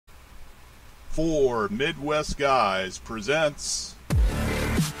4 Midwest Guys presents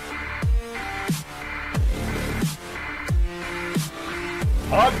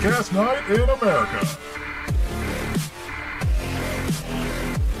Podcast Night in America.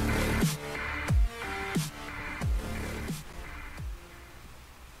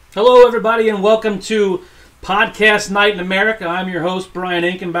 Hello, everybody, and welcome to Podcast Night in America. I'm your host, Brian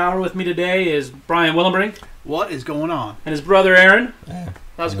Inkenbauer. With me today is Brian Willenbrink. What is going on? And his brother, Aaron. Yeah.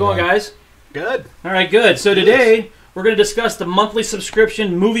 How's it going, guys? Good. All right, good. So today, we're going to discuss the monthly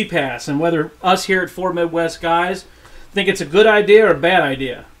subscription Movie Pass and whether us here at 4 Midwest Guys think it's a good idea or a bad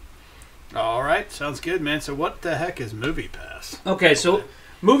idea. All right. Sounds good, man. So what the heck is Movie Pass? Okay, so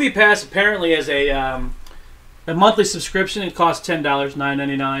Movie Pass apparently is a monthly subscription. It costs $10,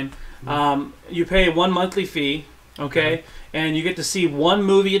 $9.99. You pay one monthly fee, okay, and you get to see one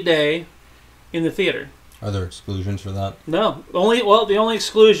movie a day in the theater. Are there exclusions for that? No. The only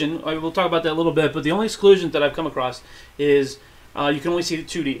exclusion, we'll talk about that a little bit, but the only exclusion that I've come across is you can only see the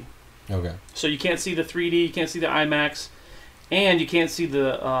 2D. Okay. So you can't see the 3D, you can't see the IMAX, and you can't see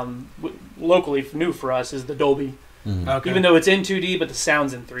the, locally, new for us, is the Dolby. Mm-hmm. Okay. Even though it's in 2D, but the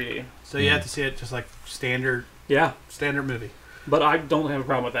sound's in 3D. So you have to see it just like standard movie. But I don't have a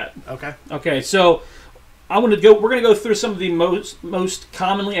problem with that. Okay. Okay, so we're gonna go through some of the most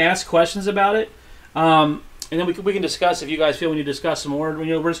commonly asked questions about it. And then we can discuss if you guys feel we need to discuss some more.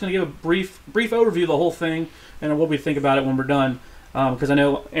 We're just going to give a brief overview of the whole thing and what we think about it when we're done. Because I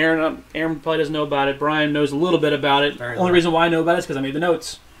know Aaron probably doesn't know about it. Brian knows a little bit about it. Only reason why I know about it is because I made the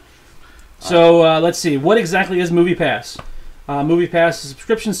notes. So let's see. What exactly is Movie Pass? Movie Pass is a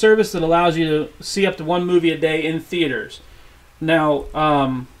subscription service that allows you to see up to one movie a day in theaters. Now,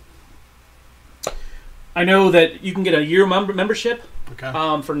 I know that you can get a year membership for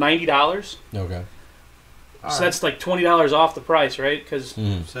 $90. Okay. So that's like $20 off the price, right? Because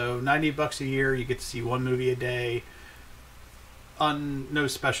So $90 a year, you get to see one movie a day. No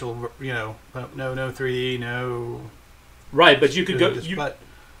special, no 3D, no. Right, but you could go.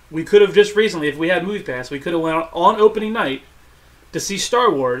 We could have just recently, if we had Movie Pass, we could have went on opening night to see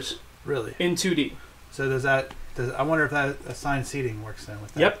Star Wars. Really? In 2D. So I wonder if that assigned seating works then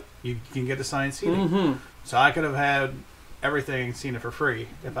with that. Yep. You can get assigned seating. Mm-hmm. So I could have had everything, seen it for free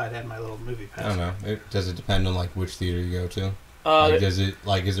if I'd had my little Movie Pass. I don't know. Does it depend on which theater you go to?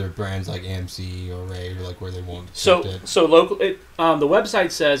 Is there brands like AMC or Rave where they won't? So local. The website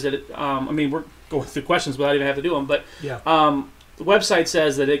says that. We're going through questions without even having to do them, but the website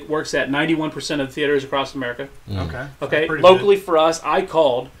says that it works at 91% of theaters across America. Okay. Locally for us, I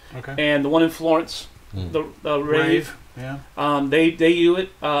called. Okay. And the one in Florence, the Rave. Yeah. They do it,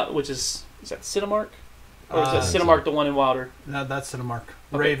 which is that Cinemark? Or is that Cinemark the one in Wilder? No, that's Cinemark.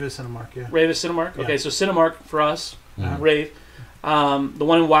 Okay. Rave is Cinemark, yeah. Rave is Cinemark? Yeah. Okay, so Cinemark for us, Rave. The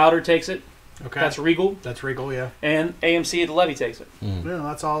one in Wilder takes it. Okay. That's Regal. That's Regal, yeah. And AMC at the Levy takes it.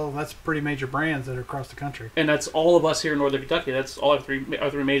 Yeah, that's pretty major brands that are across the country. And that's all of us here in Northern Kentucky. That's all our three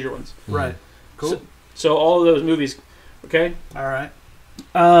major ones. Right. Cool. So all of those movies, okay? All right.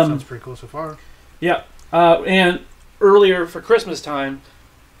 Sounds pretty cool so far. Yeah. And earlier for Christmas time,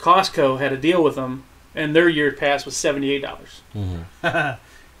 Costco had a deal with them, and their year pass was $78.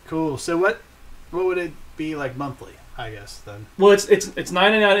 Cool. So what would it be like monthly? I guess then. Well, it's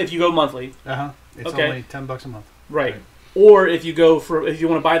 $9.99 if you go monthly. It's only $10 a month. Right. Or if you want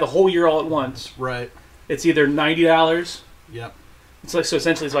to buy the whole year all at once. Right. It's either $90. Yep. So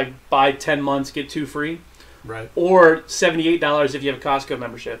essentially it's like buy 10 months get 2 free. Right. Or $78 if you have a Costco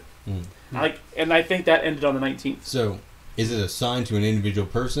membership. And I think that ended on the 19th. So is it assigned to an individual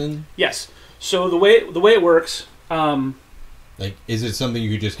person? Yes. So the way it works. Is it something you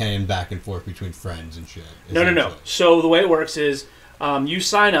could just hand back and forth between friends and shit? No. So the way it works is you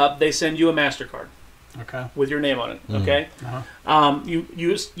sign up, they send you a MasterCard. Okay. With your name on it. Okay.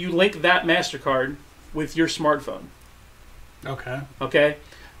 You link that MasterCard with your smartphone. Okay. Okay.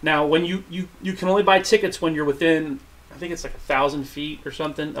 Now, when you can only buy tickets when you're within, I think it's like 1,000 feet or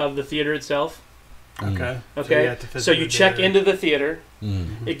something of the theater itself. Okay. Okay. So you check into the theater.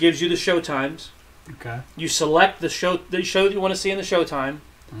 It gives you the show times. Okay. You select the show that you want to see in the showtime,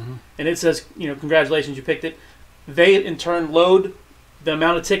 and it says, congratulations, you picked it. They in turn load the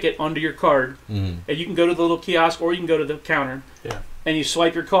amount of ticket onto your card, and you can go to the little kiosk or you can go to the counter. Yeah. And you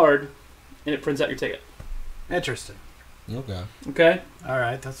swipe your card, and it prints out your ticket. Interesting. Okay. Okay. All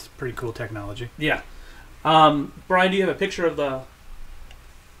right, that's pretty cool technology. Yeah. Brian, do you have a picture of the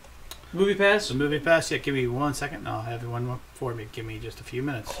Movie Pass? The Movie Pass? Yeah, give me 1 second. I'll have one for me. Give me just a few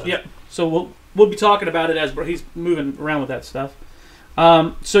minutes. So. Yep. So we'll be talking about it as he's moving around with that stuff.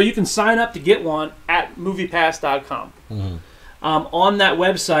 So you can sign up to get one at MoviePass.com. On that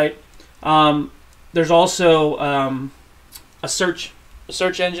website, There's also a search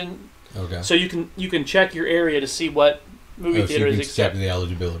engine, Okay. so you can check your area to see what movie theater is accepting accepted. the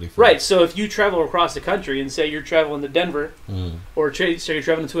eligibility for Right. So if you travel across the country and say you're traveling to Denver, or say you're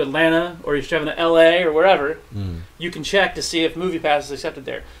traveling to Atlanta, or you're traveling to L.A. or wherever, you can check to see if MoviePass is accepted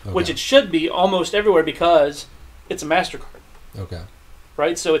there, which it should be almost everywhere because it's a MasterCard. Okay.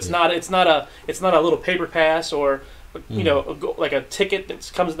 Right. So it's not a little paper pass or like a ticket that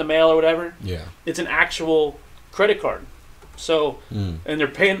comes in the mail or whatever. Yeah. It's an actual credit card. So and they're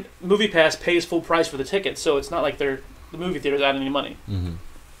paying MoviePass pays full price for the ticket, so it's not like the movie theater's out any money.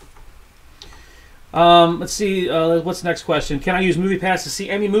 Let's see. What's the next question? Can I use MoviePass to see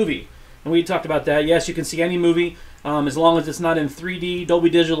any movie? And we talked about that. Yes, you can see any movie as long as it's not in 3D, Dolby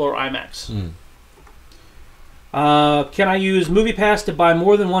Digital, or IMAX. Can I use MoviePass to buy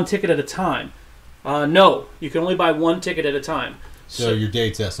more than one ticket at a time? No, you can only buy one ticket at a time. So your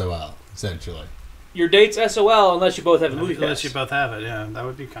date's SOL, essentially. Your date's SOL unless you both have a MoviePass. Unless you both have it, yeah, that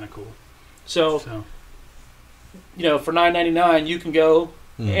would be kind of cool. So for $9.99, you can go,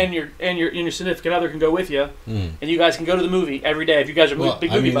 and your significant other can go with you, and you guys can go to the movie every day if you guys are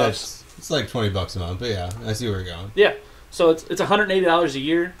big movie buffs. It's like $20 a month, but yeah, I see where you're going. Yeah, so it's $180 a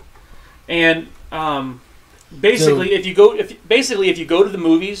year, and basically if you go to the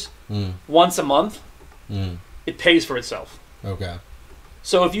movies once a month, it pays for itself. Okay.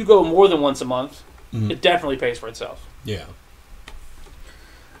 So if you go more than once a month, it definitely pays for itself. Yeah.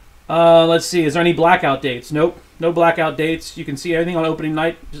 Let's see. Is there any blackout dates? Nope. No blackout dates. You can see everything on opening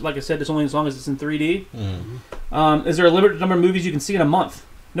night. Just like I said, it's only as long as it's in 3D. Is there a limited number of movies you can see in a month?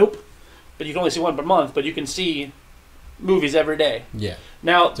 Nope. But you can only see one per month, but you can see movies every day. Yeah.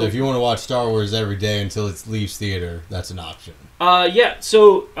 Now, so if you want to watch Star Wars every day until it leaves theater, that's an option. Yeah.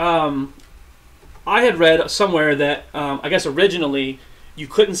 So I had read somewhere that I guess originally you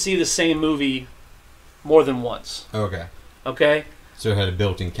couldn't see the same movie more than once. Okay. Okay. So it had a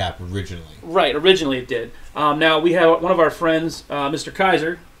built-in cap originally. Right. Originally it did. Now we have one of our friends, Mr.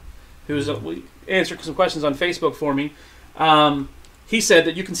 Kaiser, who's answered some questions on Facebook for me. He said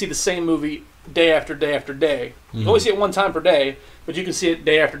that you can see the same movie day after day after day. You can only see it one time per day, but you can see it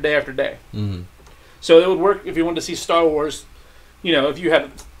day after day after day. So it would work if you wanted to see Star Wars. If you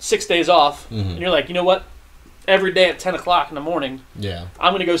had 6 days off, and you're like, you know what? Every day at 10 o'clock in the morning,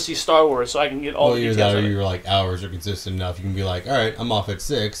 I'm going to go see Star Wars so I can get all the details. Either that or your hours are consistent enough. You can be like, all right, I'm off at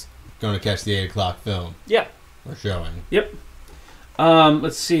 6, going to catch the 8 o'clock film. Yeah. Or showing. Yep.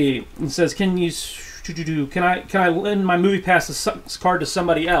 Let's see. It says, can I lend my MoviePass card to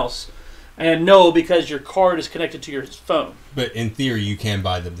somebody else? And no, because your card is connected to your phone. But in theory, you can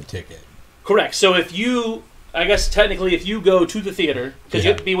buy them the ticket. Correct. So if you, I guess technically, if you go to the theater, because you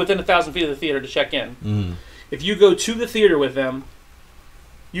have to be within 1,000 feet of the theater to check in. If you go to the theater with them,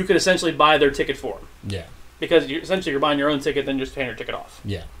 you could essentially buy their ticket for them. Yeah. Because you're buying your own ticket, then just paying your ticket off.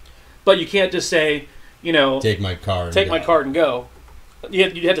 Yeah. But you can't just say, take my card. Take my card and go. You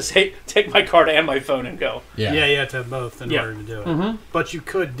had to say, take my card and my phone and go. Yeah, you have to have both in order to do it. But you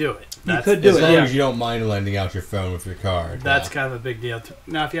could do it. You could do it, as long as you don't mind lending out your phone with your card. That's kind of a big deal.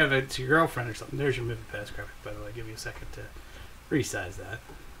 Now, if you have it's your girlfriend or something, there's your MoviePass graphic, by the way. Give you a second to resize that.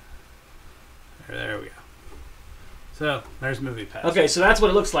 There we go. So, there's MoviePass. Okay, so that's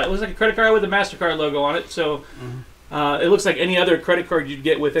what it looks like. It looks like a credit card with a MasterCard logo on it. So, it looks like any other credit card you'd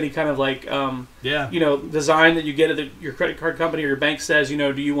get with any kind of design that you get at your credit card company or your bank says, do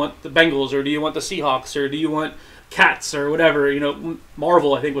you want the Bengals or do you want the Seahawks or do you want cats or whatever?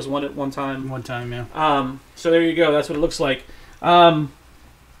 Marvel I think was one at one time. One time, yeah. So there you go. That's what it looks like. Let's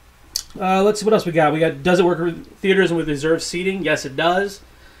see what else we got. Does it work with theaters and with reserved seating? Yes, it does.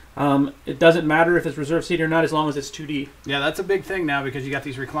 It doesn't matter if it's reserved seating or not as long as it's 2D. Yeah, that's a big thing now because you got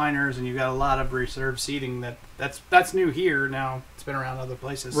these recliners and you got a lot of reserved seating that's new here now. It's been around other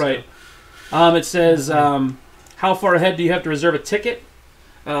places. Right. So. It says, how far ahead do you have to reserve a ticket?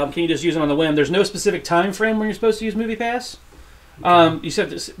 Can you just use it on the whim? There's no specific time frame when you're supposed to use MoviePass. Okay.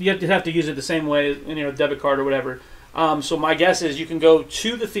 You have to use it the same way as debit card or whatever. So my guess is you can go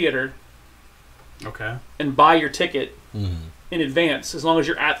to the theater. Okay. And buy your ticket. In advance, as long as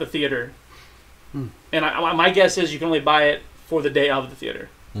you're at the theater. And my guess is you can only buy it for the day of the theater.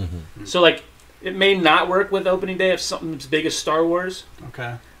 So, it may not work with opening day of something as big as Star Wars.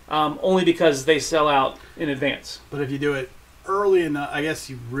 Okay. Only because they sell out in advance. But if you do it early enough, I guess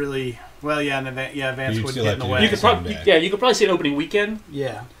you really... Well, yeah, advance would get in the way. You could probably see it opening weekend.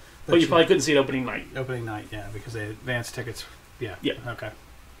 Yeah. But you probably couldn't see it opening night. Opening night, yeah, because they advance tickets... Yeah. Okay.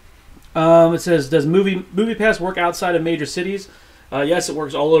 It says, does MoviePass work outside of major cities? Yes, it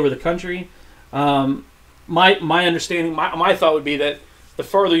works all over the country. My understanding, my thought would be that the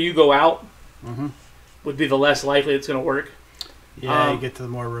further you go out, Mm-hmm. would be the less likely it's going to work. Yeah, you get to the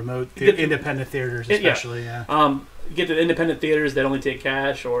more remote, independent theaters, especially. Yeah. You get to the independent theaters that only take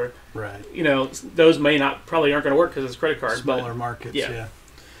cash, or Right. those probably aren't going to work because it's credit card. Smaller markets. Yeah.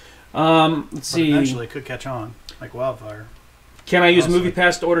 Let's see. Eventually, it could catch on like wildfire. Can I use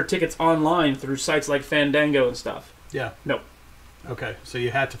MoviePass to order tickets online through sites like Fandango and stuff? Yeah. No. Okay, so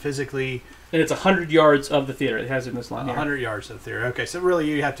you had to physically. And it's 100 yards of the theater. It has it in this line. 100 yards of the theater. Okay, so really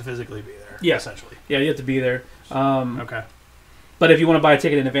you have to physically be there. Yeah. Essentially. Yeah, you have to be there. Okay. But if you want to buy a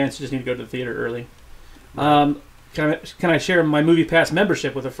ticket in advance, you just need to go to the theater early. Can I share my MoviePass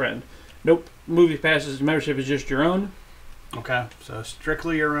membership with a friend? Nope. MoviePass's membership is just your own. Okay, so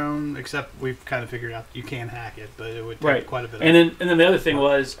strictly your own. Except we've kind of figured out you can hack it, but it would take quite a bit. And then the other thing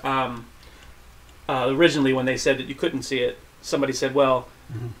was originally when they said that you couldn't see it, somebody said, well,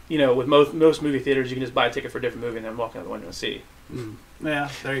 with most movie theaters, you can just buy a ticket for a different movie and then walk out the window and see. Mm. Yeah,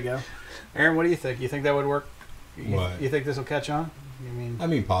 there you go. Aaron, what do you think? You think that would work? What? You think this will catch on? I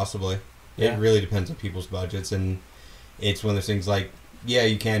mean, possibly. Yeah. It really depends on people's budgets, and it's one of those things like, yeah,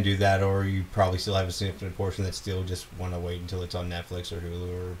 you can do that, or you probably still have a significant portion that still just want to wait until it's on Netflix or Hulu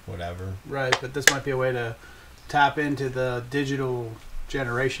or whatever. Right, but this might be a way to tap into the digital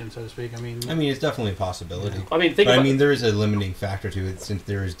generation, so to speak. I mean, it's definitely a possibility. Yeah. I mean, there is a limiting factor to it, since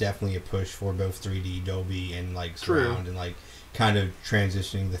there is definitely a push for both 3D, Dolby, and like surround, and like kind of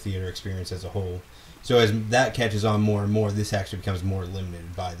transitioning the theater experience as a whole. So as that catches on more and more, this actually becomes more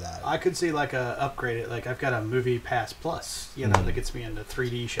limited by that. I could see like a upgrade it. Like I've got a MoviePass Plus, that gets me into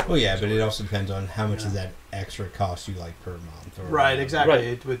 3D shows. Well, yeah, but it also depends on how much of that extra cost you like per month. Or right, whatever. exactly. Right.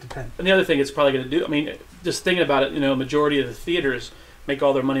 It would depend. And the other thing it's probably going to do, just thinking about it, majority of the theaters make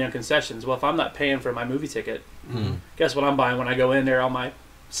all their money on concessions. Well, if I'm not paying for my movie ticket, guess what I'm buying when I go in there on my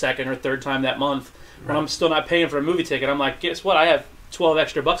second or third time that month? When I'm still not paying for a movie ticket, I'm like, guess what? I have $12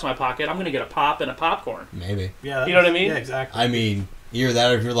 extra in my pocket. I'm going to get a pop and a popcorn. Maybe. Yeah. You know what I mean? Yeah, exactly. I mean, either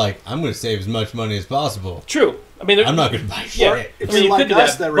that or if you're like, I'm going to save as much money as possible. True. I'm not going to buy shit. If you like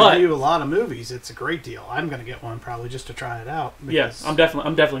us that review a lot of movies, it's a great deal. I'm going to get one probably just to try it out. Yes, I'm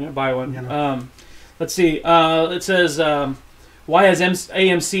definitely going to buy one. Let's see. It says, why has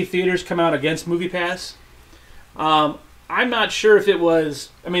AMC theaters come out against MoviePass? I'm not sure if it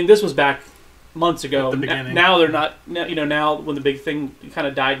was. This was back months ago. At the beginning. Now they're not. Now when the big thing kind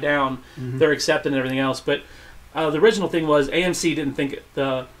of died down, they're accepting everything else. But the original thing was AMC didn't think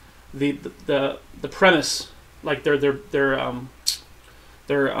the premise, like their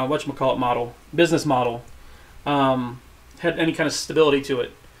whatchamacallit model, business model, had any kind of stability to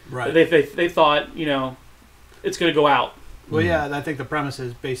it. Right. They thought it's going to go out. Well, yeah, I think the premise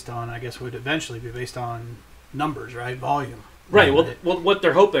is based on, I guess, would eventually be based on numbers, right? Volume. Right. Well, what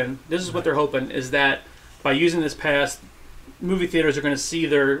they're hoping, what they're hoping, is that by using this pass, movie theaters are going to see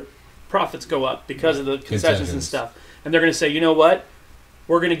their profits go up because of the concessions and stuff. And they're going to say, you know what?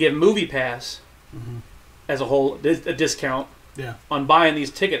 We're going to give MoviePass as a whole a discount on buying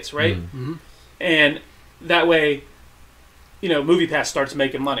these tickets, right? Mm-hmm. And that way, MoviePass starts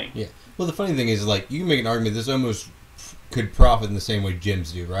making money. Yeah. Well, the funny thing is, like, you can make an argument this almost could profit in the same way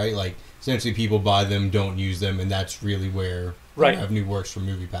gyms do, right? Like, essentially people buy them, don't use them, and that's really where revenue works for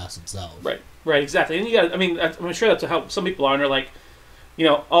MoviePass itself. Right, exactly. And you got, I'm sure that's how some people are, and they're like,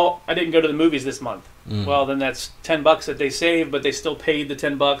 I didn't go to the movies this month. Well, then that's $10 that they saved, but they still paid the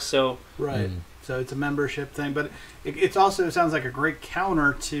 $10, so. Right. So it's a membership thing, but it also sounds like a great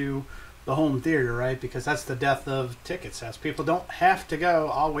counter to the home theater, right? Because that's the death of ticket sales. People don't have to go,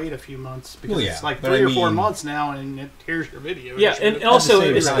 I'll wait a few months, because it's like 3 or 4 months now, and here's your video. Yeah, and also,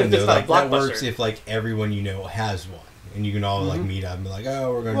 if it's not a blockbuster. That works if, like, everyone has one. And you can all like meet up and be like,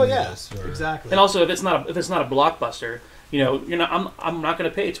 "Oh, we're going to do this." Or... Exactly. And also, if it's not a blockbuster, I'm not going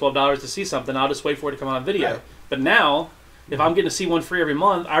to pay $12 to see something. I'll just wait for it to come on video. Right. But now, if I'm getting to see one free every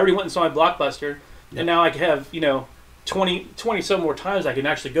month, I already went and saw my blockbuster, and now I can have 20 some more times I can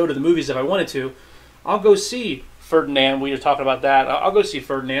actually go to the movies if I wanted to. I'll go see Ferdinand. We were talking about that. I'll go see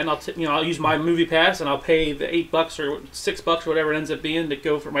Ferdinand. I'll use my MoviePass and I'll pay the $8 or $6 or whatever it ends up being to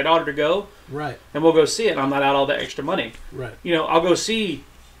go for my daughter to go. Right. And we'll go see it. And I'm not out all that extra money. Right. I'll go see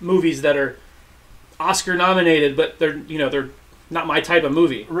movies that are Oscar nominated, but they're not my type of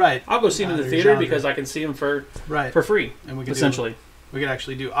movie. Right. I'll go see them in the theater because I can see them for free. And we can we could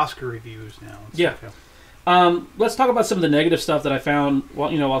actually do Oscar reviews now. Yeah. Let's talk about some of the negative stuff that I found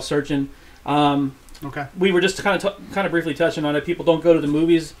while searching. Okay. We were just kind of briefly touching on it. People don't go to the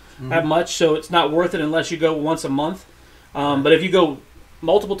movies that much, so it's not worth it unless you go once a month. But if you go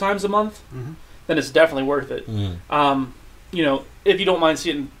multiple times a month, then it's definitely worth it. If you don't mind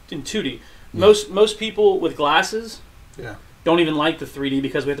seeing in 2D. Most people with glasses don't even like the 3D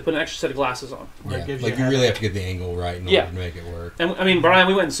because we have to put an extra set of glasses on. Yeah. Like you really have to get the angle right in order to make it work. And I mean, Brian,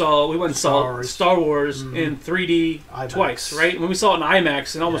 we went and saw Star Wars in 3D twice, right? When we saw it in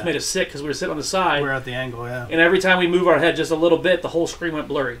IMAX, it almost made us sick because we were sitting on the side. We're at the angle, yeah. And every time we move our head just a little bit, the whole screen went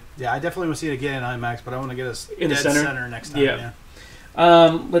blurry. Yeah, I definitely want to see it again in IMAX, but I want to get us in the center next time. Yeah.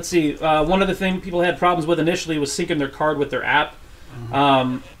 Let's see. One of the things people had problems with initially was syncing their card with their app,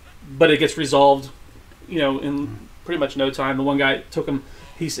 but it gets resolved, in pretty much no time. The one guy took him.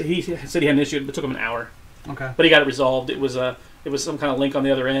 He said he had an issue, but it took him an hour. Okay. But he got it resolved. It was some kind of link on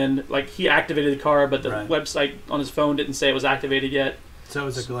the other end. Like he activated the card, but the website on his phone didn't say it was activated yet. So it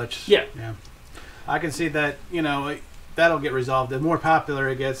was a glitch. Yeah. Yeah. I can see that. That'll get resolved. The more popular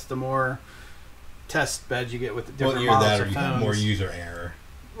it gets, the more test beds you get with the different models of phones. You have more user error.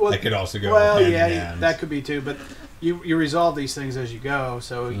 Well, that could also go. Well, that could be too. But you resolve these things as you go.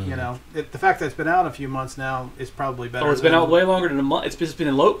 So the fact that it's been out a few months now is probably better. Oh, it's been out way longer than a month. It's just been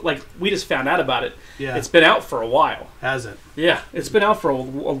in like we just found out about it. Yeah, it's been out for a while. Has it? Yeah, it's been out for a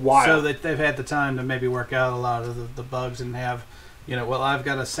while. So that they've had the time to maybe work out a lot of the bugs and have. I've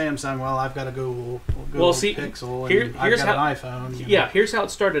got a Samsung. Well, I've got a Google Pixel. And I've got an iPhone. Yeah, here's how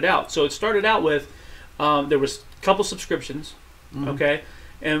it started out. So it started out with there was a couple subscriptions, okay,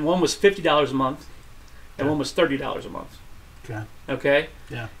 and one was $50 a month, and one was $30 a month. Okay. Okay.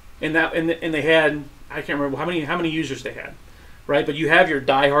 Yeah. And they had, I can't remember how many users they had, right? But you have your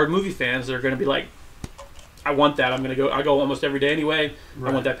diehard movie fans that are going to be like, I want that. I go almost every day anyway. Right.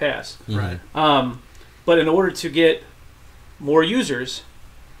 I want that pass. Right. But in order to get more users,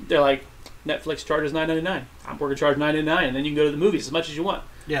 they're like, Netflix charges $9.99. We're going to charge $9.99, and then you can go to the movies as much as you want.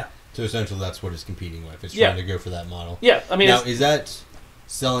 Yeah. So essentially, that's what it's competing with. It's trying to go for that model. Yeah. I mean, now, is that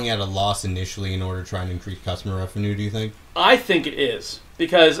selling at a loss initially in order to try and increase customer revenue, do you think? I think it is.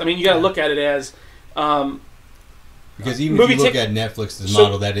 Because, I mean, you got to look at it as... because even if you look at Netflix's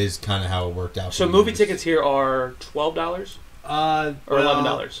model, that is kind of how it worked out. So movie tickets here are $12? Or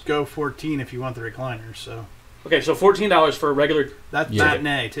 $11? Go $14 if you want the recliners, so... Okay, so $14 for a regular... That's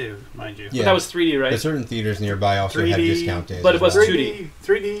matinee, too, mind you. Yeah. But that was 3D, right? But certain theaters nearby also have discount days. But it was 2D.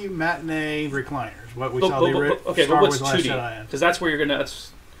 3D matinee recliners. What we saw Star what's Wars 2D? Because that's where you're going to...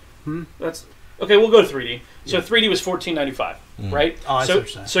 That's okay, we'll go to 3D. So 3D was $14.95, right? Oh, I see what you're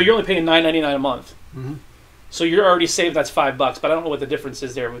saying. So you're only paying $9.99 a month. Mm-hmm. So you're already saved, that's $5, but I don't know what the difference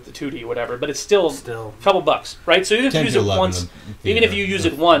is there with the 2D or whatever, but it's still a couple bucks, right? So even if you use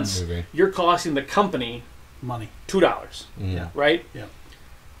it once, you're costing the company money, $2, right? Yeah.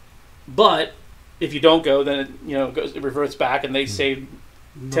 But if you don't go, then it reverts back, and they save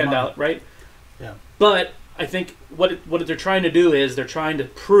 $10, right? Yeah. But I think what they're trying to do is they're trying to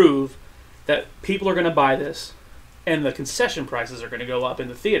prove that people are going to buy this, and the concession prices are going to go up in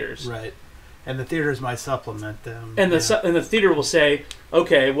the theaters, right? And the theaters might supplement them, and the theater will say,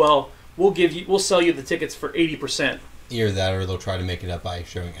 okay, well, we'll sell you the tickets for 80%. Either that, or they'll try to make it up by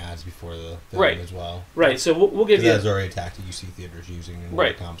showing ads before the film as well. Right. So we'll give you. That's already a tactic you see theaters using in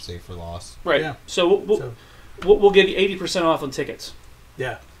order to compensate for loss. Right. Yeah. So we'll give you 80% off on tickets.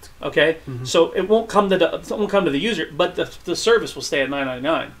 Yeah. Okay. Mm-hmm. So it won't come to the user, but the service will stay at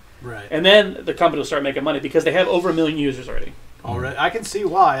 $9.99. Right. And then the company will start making money because they have over 1 million users already. Already, I can see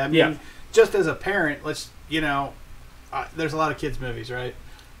why. I mean, just as a parent, there's a lot of kids movies, right?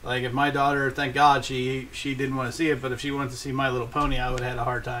 Like if my daughter, thank God, she didn't want to see it, but if she wanted to see My Little Pony, I would have had a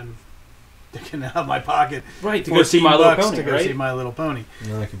hard time getting out of my pocket. Right, to go see My Little Pony, to go see My Little Pony.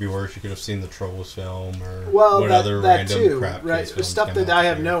 That could be worse. You could have seen the Trolls film or other random too, crap. Right, stuff that I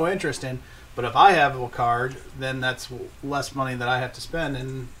have no interest in. But if I have a card, then that's less money that I have to spend,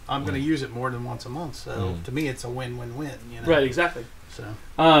 and I'm going to use it more than once a month. So to me, it's a win-win-win. Right, exactly. So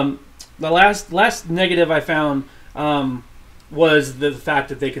the last negative I found was the fact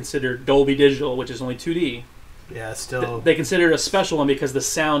that they considered Dolby Digital, which is only 2D. Yeah, still they consider it a special one because the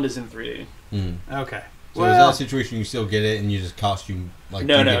sound is in 3D. Okay. So is that a situation you still get it and you just cost you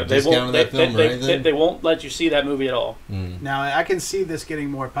no, they won't. They won't let you see that movie at all. Now I can see this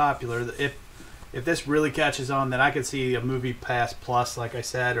getting more popular if this really catches on. Then I could see a Movie Pass Plus, like I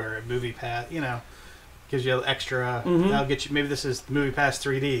said, or a Movie Pass. Gives you extra. That'll get you. Maybe this is Movie Pass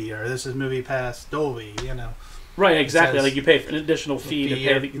 3D or this is Movie Pass Dolby. Right, exactly. Like you pay an additional fee to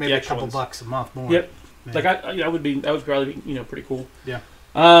pay maybe the extra a couple ones. bucks a month more. Yep. Yeah. Like that would probably be pretty cool. Yeah.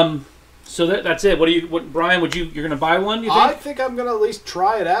 So that's it. What Brian? You're going to buy one? You think? I think I'm going to at least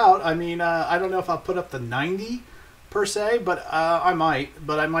try it out. I mean, I don't know if I'll put up the 90 per se, but I might.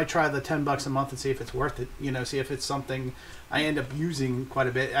 But I might try the $10 a month and see if it's worth it. See if it's something I end up using quite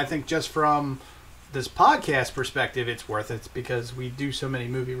a bit. I think just from this podcast perspective, it's worth it because we do so many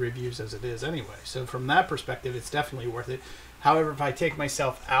movie reviews as it is anyway. So from that perspective, it's definitely worth it. However, if I take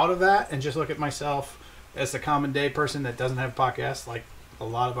myself out of that and just look at myself as the common day person that doesn't have podcasts, like a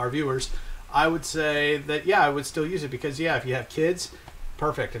lot of our viewers, I would say that, I would still use it because, if you have kids,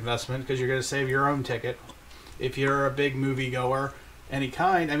 perfect investment because you're going to save your own ticket. If you're a big movie goer, any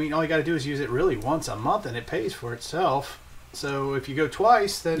kind, I mean, all you got to do is use it really once a month and it pays for itself. So if you go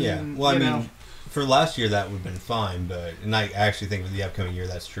twice, then, well, I mean, for last year that would have been fine, and I actually think for the upcoming year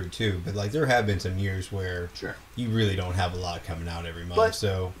that's true too. But like there have been some years where you really don't have a lot coming out every month,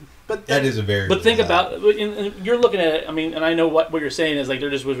 but that is a very. But think about, and you're looking at it. I mean, and I know what you're saying is like there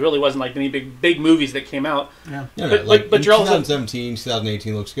just really wasn't like any big movies that came out. Yeah, but you're also 2017,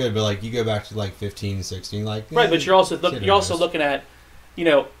 2018 looks good, but like you go back to like 15, 16, like right. But you're also looking at,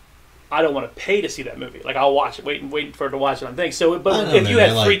 I don't want to pay to see that movie. Like I'll watch it, wait for it to watch it on things. So, but if you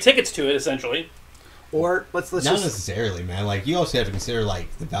had free tickets to it, essentially. Or let's not just, necessarily, man. Like you also have to consider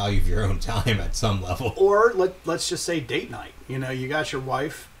like the value of your own time at some level. Or let's just say date night. You got your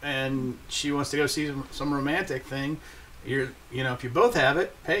wife and she wants to go see some romantic thing. If you both have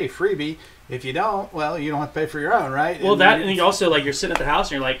it, hey, freebie. If you don't, well, you don't have to pay for your own, right? Well, and you also like you're sitting at the house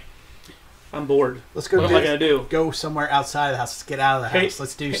and you're like, I'm bored. Let's go. What am I going to do? Go somewhere outside of the house. Let's get out of the house.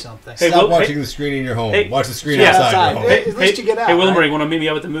 Let's do something. Stop watching the screen in your home. Watch the screen outside your home. At least you get out. Hey, Willenberg, you want to meet me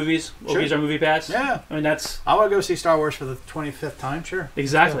up at the movies? We'll use our movie pass. Yeah. I mean, that's... I want to go see Star Wars for the 25th time, sure.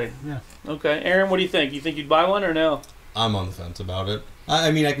 Exactly. Yeah. Okay. Aaron, what do you think? You think you'd buy one or no? I'm on the fence about it.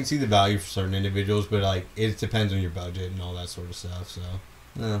 I mean, I can see the value for certain individuals, but like it depends on your budget and all that sort of stuff, so...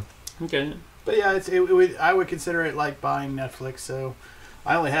 Yeah. Okay. But yeah, I would consider it like buying Netflix, so...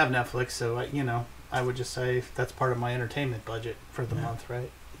 I only have Netflix, so, I would just say that's part of my entertainment budget for the month,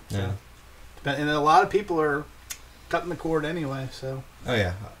 right? Yeah. So, and a lot of people are cutting the cord anyway, so... Oh,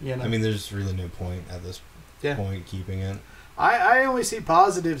 yeah. I mean, there's really no point at this point keeping it. I only see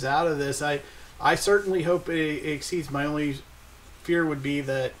positives out of this. I certainly hope it exceeds. My only fear would be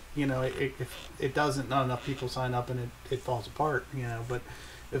that, if it doesn't, not enough people sign up and it falls apart, But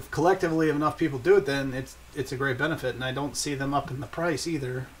if collectively enough people do it, then it's a great benefit, and I don't see them up in the price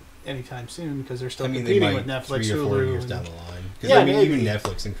either anytime soon because they're still competing with Netflix, 3 or 4 years down the line. Because even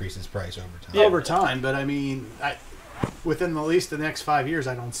Netflix increases price over time. Yeah, over time, but I mean, within at least the next 5 years,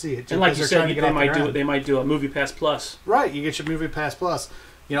 I don't see it. And like you said, they might do a Movie Pass Plus. Right, you get your Movie Pass Plus.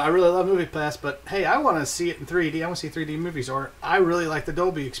 I really love Movie Pass, but hey, I want to see it in 3D. I want to see 3D movies, or I really like the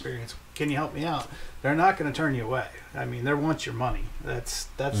Dolby experience. Can you help me out? They're not going to turn you away. I mean, they want your money. That's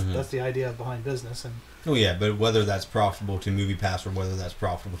the idea behind business. And oh yeah, but whether that's profitable to Movie Pass or whether that's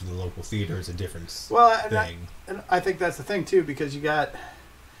profitable to the local theater is a different thing. And I think that's the thing too, because you got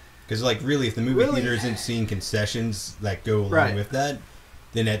like really, if the movie theater isn't seeing concessions that go along with that,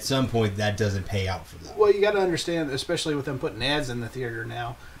 then at some point that doesn't pay out for them. Well, you got to understand, especially with them putting ads in the theater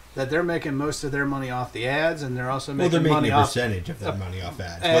now, that they're making most of their money off the ads, and they're also making money a percentage of that money off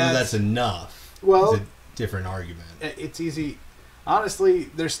ads. Whether that's enough is a different argument. It's easy. Honestly,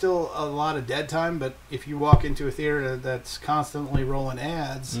 there's still a lot of dead time, but if you walk into a theater that's constantly rolling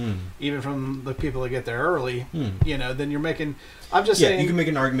ads, even from the people that get there early, then you're making... I'm just saying... you can make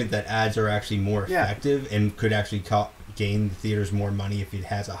an argument that ads are actually more effective and could actually gain the theaters more money if it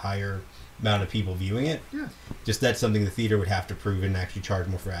has a higher amount of people viewing it. Yeah. Just that's something the theater would have to prove and actually charge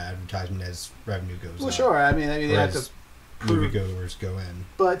more for advertisement as revenue goes up. Well, sure. I mean they have to prove... moviegoers go in.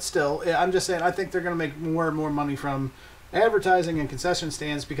 But still, I'm just saying, I think they're going to make more and more money from advertising and concession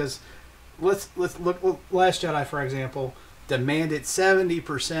stands because let's look. Last Jedi, for example, demanded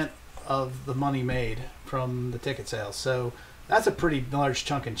 70% of the money made from the ticket sales. So that's a pretty large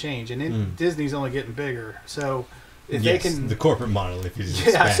chunk and change, and Disney's only getting bigger. So if they can, the corporate model, if you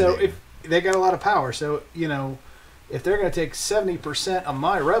expanding. So if they got a lot of power, so if they're going to take 70% of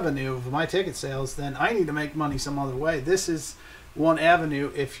my revenue of my ticket sales, then I need to make money some other way. This is one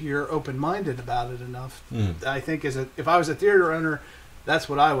avenue if you're open-minded about it enough. I think if I was a theater owner, that's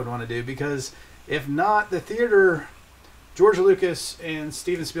what I would want to do, because if not, the theater, George Lucas and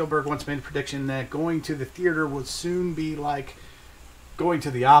Steven Spielberg once made a prediction that going to the theater would soon be like going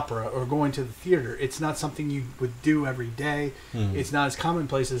to the opera or going to the theater. It's not something you would do every day. It's not as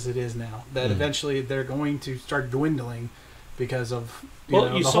commonplace as it is now. That eventually they're going to start dwindling because of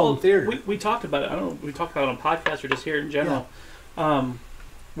the home theater. We talked about it. I don't know. We talked about it on podcasts or just here in general.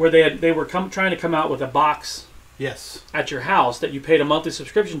 Where they were trying to come out with a box at your house that you paid a monthly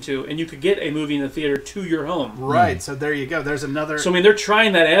subscription to, and you could get a movie in the theater to your home. Right. So there you go. There's another. So I mean, they're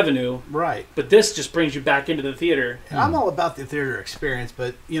trying that avenue. Right. But this just brings you back into the theater. I'm all about the theater experience,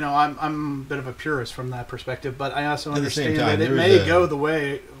 but I'm a bit of a purist from that perspective. But I also understand that it may go the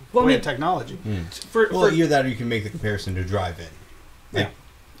way of technology. Either that or you can make the comparison to drive-in.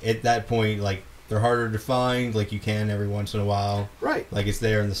 At that point, like, They're harder to find, like you can every once in a while. Right. Like it's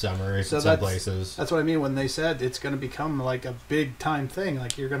there in the summer in some places. That's what I mean when they said it's going to become like a big time thing.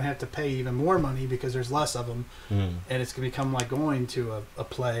 Like you're going to have to pay even more money because there's less of them. And it's going to become like going to a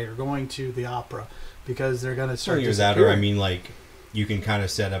play or going to the opera because they're going to start disappearing. Or I mean like you can kind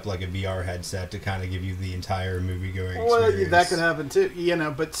of set up like a VR headset to kind of give you the entire movie-going experience. Well, that could happen too,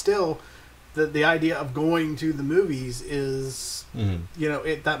 but still the idea of going to the movies is,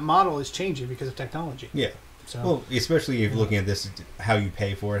 that model is changing because of technology. Yeah. So, well, especially if looking at this, how you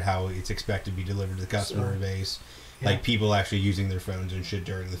pay for it, how it's expected to be delivered to the customer base, like people actually using their phones and shit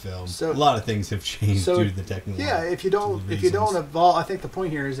during the film. So, a lot of things have changed due to the technology. Yeah, if you don't evolve, I think the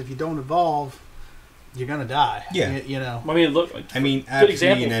point here is if you don't evolve, you're gonna die. Yeah. I mean, look. Good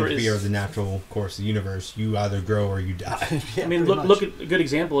example and entropy are the natural course of the universe. You either grow or you die. I mean, look at a good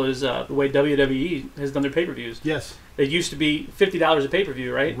example is the way WWE has done their pay-per-views. Yes. It used to be $50 a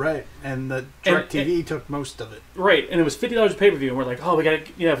pay-per-view, right? Right, and the DirecTV took most of it. Right, and it was $50 a pay-per-view, and we're like, oh, we got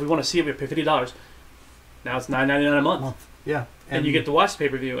to, if we want to see it, we pay $50. Now it's $9.99 a month. Yeah. And you get to watch the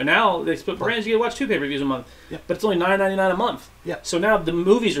pay-per-view. And now they split brands, you get to watch 2 pay-per-views a month. Yeah. But it's only $9.99 a month. Yeah. So now the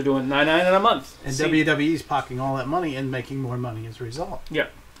movies are doing $9.99 a month. And WWE's pocketing all that money and making more money as a result. Yeah,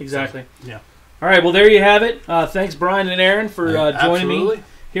 exactly. So, yeah. All right, well, there you have it. Thanks, Brian and Aaron, for joining me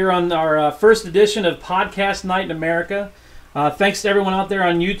here on our first edition of Podcast Night in America. Thanks to everyone out there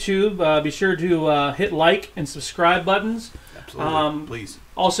on YouTube. Be sure to hit like and subscribe buttons. Absolutely. Please.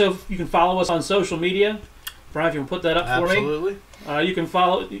 Also, you can follow us on social media. Brian, if you can put that up for me. Absolutely. You can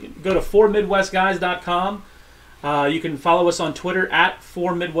go to 4midwestguys.com. You can follow us on Twitter at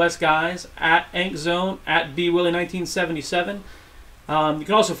 4midwestguys, at AnkZone, at BWillie1977. You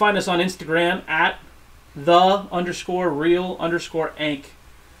can also find us on Instagram at _real_Ank.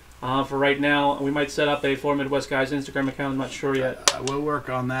 For right now, we might set up a 4midwestguys Instagram account. I'm not sure yet. We'll work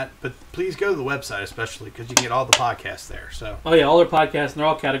on that, but please go to the website, especially because you can get all the podcasts there. So. Oh yeah, all our podcasts, and they're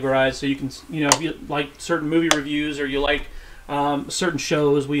all categorized. So you can, if you like certain movie reviews or you like certain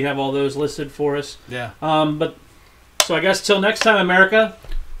shows, we have all those listed for us. Yeah. So I guess till next time, America,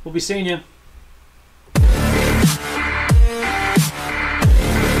 we'll be seeing you.